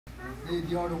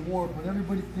The Art of War, but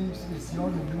everybody thinks it's the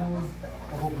Art of War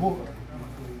of a book.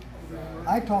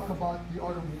 I talk about the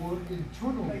Art of War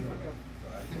internally.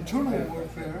 Internal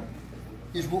warfare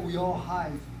is what we all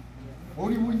hide.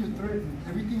 Only when you're threatened,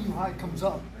 everything you hide comes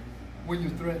up when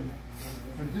you're threatened.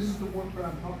 And this is the warfare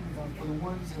I'm talking about. For the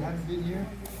ones that haven't been here,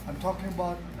 I'm talking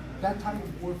about that type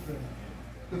of warfare.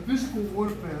 The physical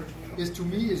warfare is, to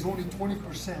me, is only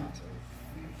 20%.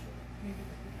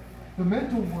 The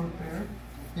mental warfare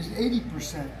is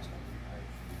 80%.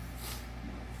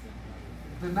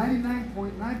 The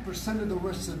 99.9% of the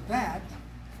rest of that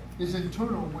is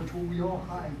internal, which we all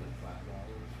hide.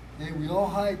 And we all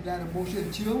hide that emotion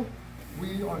until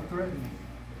we are threatened.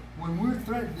 When we're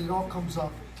threatened, it all comes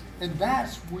up. And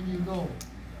that's when you know.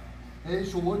 Okay,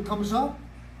 so what comes up?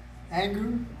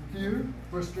 Anger, fear,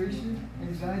 frustration,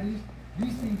 anxiety.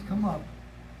 These things come up.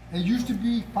 It used to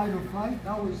be fight or flight,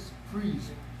 now it's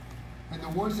freeze. And the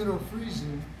ones that are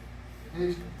freezing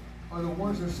are the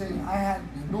ones that are saying, I had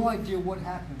no idea what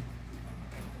happened.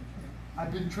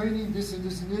 I've been training this and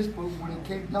this and this, but when it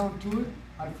came down to it,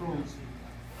 I froze.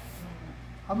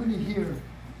 How many here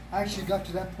actually got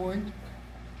to that point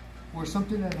where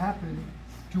something had happened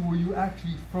to where you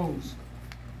actually froze?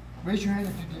 Raise your hand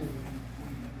if you did.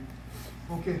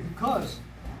 Okay, because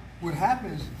what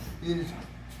happens is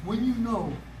when you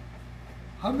know,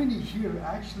 how many here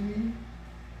actually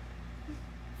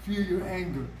fear your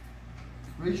anger?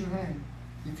 Raise your hand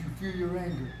if you fear your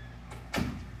anger.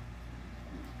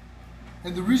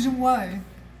 And the reason why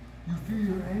you fear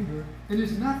your anger, it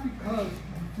is not because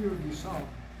you fear of yourself.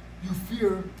 You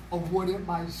fear of what it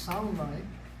might sound like,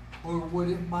 or what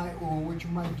it might, or what you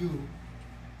might do.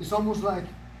 It's almost like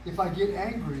if I get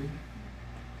angry,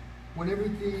 when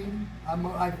everything,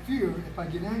 I fear if I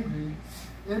get angry,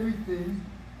 everything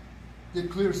that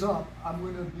clears up, I'm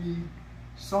going to be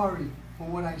sorry for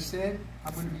what I said.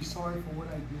 I'm going to be sorry for what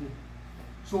I did.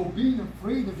 So being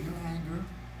afraid of your anger,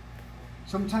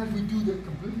 sometimes we do the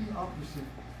completely opposite.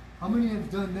 How many have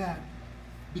done that?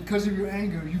 Because of your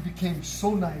anger, you became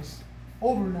so nice,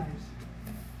 over nice,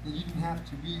 that you didn't have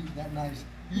to be that nice.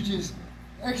 You just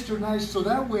extra nice, so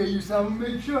that way you say, I'm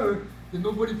going to make sure that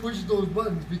nobody pushes those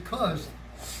buttons, because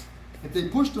if they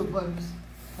push the buttons,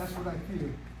 that's what I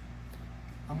fear.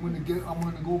 I'm going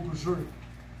to go berserk.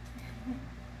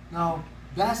 Now,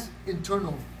 that's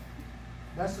internal.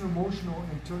 That's an emotional,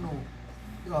 internal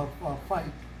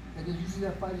fight. And then usually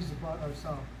that fight is about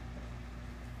ourselves.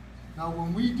 Now,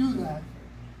 when we do that,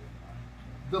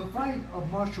 the fight of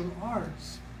martial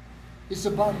arts is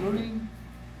about learning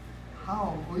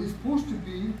how, or it's supposed to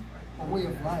be a way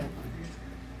of life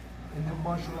in the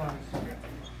martial arts.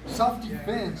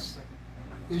 Self-defense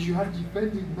is you have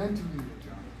defending mentally,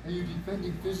 and you're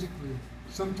defending physically,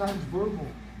 sometimes verbal,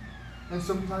 and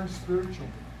sometimes spiritual.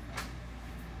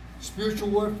 Spiritual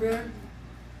warfare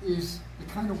is the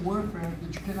kind of warfare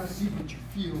that you cannot see but you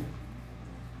feel,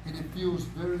 and it feels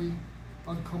very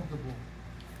uncomfortable.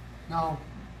 Now,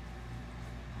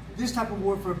 this type of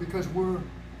warfare, because we're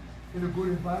in a good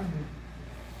environment,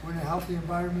 we're in a healthy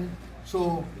environment,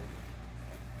 so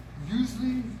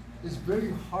usually it's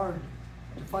very hard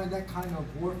to find that kind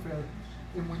of warfare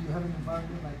and when you have an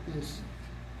environment like this,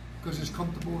 because it's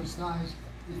comfortable, it's nice,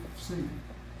 it's safe.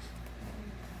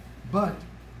 But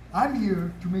I'm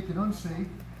here to make it unsafe.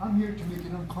 I'm here to make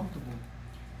it uncomfortable.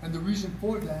 And the reason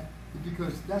for that is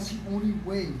because that's the only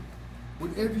way,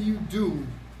 whatever you do,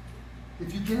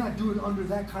 if you cannot do it under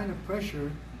that kind of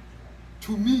pressure,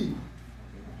 to me,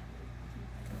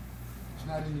 it's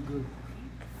not any good.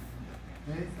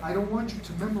 Okay? I don't want you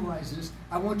to memorize this.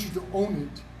 I want you to own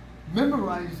it.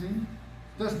 Memorizing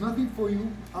does nothing for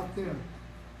you out there.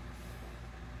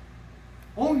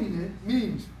 Owning it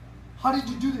means, how did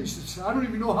you do this? You say, I don't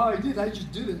even know how I did. I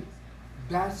just did it.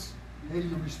 That's how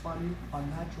you're responding on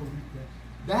natural reflex.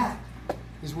 That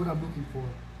is what I'm looking for.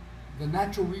 The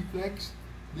natural reflex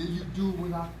that you do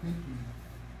without thinking.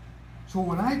 So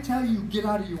when I tell you get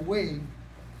out of your way,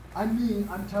 I mean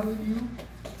I'm telling you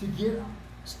to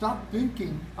stop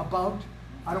thinking about,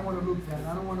 I don't want to look bad.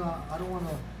 I don't want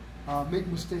to make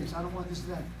mistakes. I don't want this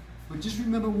and that. But just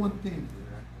remember one thing.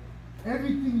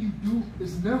 Everything you do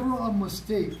is never a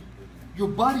mistake. Your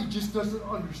body just doesn't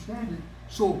understand it.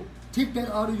 So take that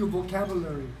out of your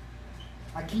vocabulary.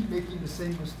 I keep making the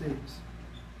same mistakes.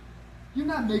 You're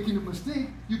not making a mistake.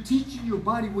 You're teaching your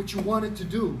body what you want it to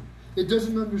do. It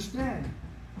doesn't understand.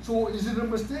 So is it a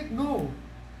mistake? No.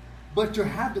 But you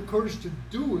have the courage to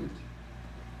do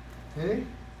it. Okay?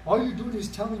 All you're doing is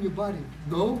telling your body,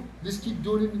 no, just keep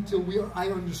doing it until I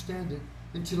understand it.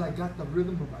 Until I got the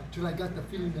rhythm of it, until I got the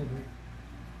feeling of it.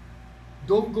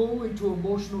 Don't go into an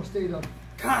emotional state of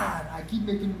God, I keep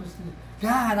making mistakes.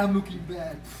 God, I'm looking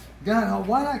bad. God,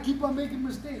 why do I keep on making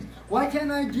mistakes? Why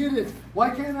can't I get it? Why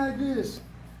can't I this?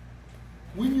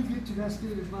 When you get to that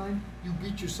state of mind, you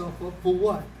beat yourself up for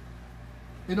what?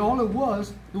 And all it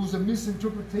was a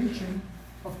misinterpretation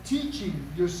of teaching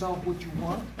yourself what you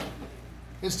want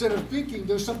instead of thinking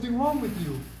there's something wrong with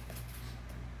you.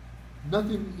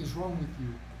 Nothing is wrong with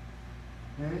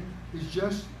you. Okay? It's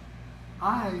just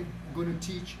I'm going to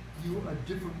teach you a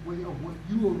different way of what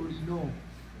you already know.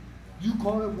 You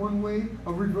call it one way,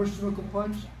 a reverse knuckle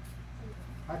punch.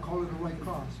 I call it a right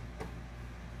cross.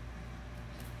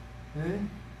 Okay?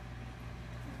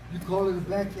 You call it a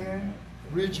backhand,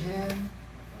 ridge hand,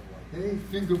 okay?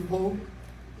 Finger poke.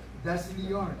 That's in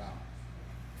the art.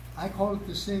 I call it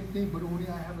the same thing, but only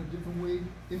I have a different way.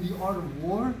 In the art of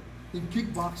war, in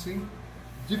kickboxing,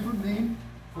 different name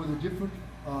for the different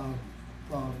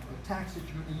attacks that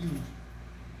you're going to use.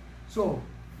 So,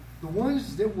 the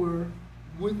ones that were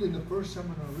within the first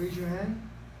seminar, raise your hand.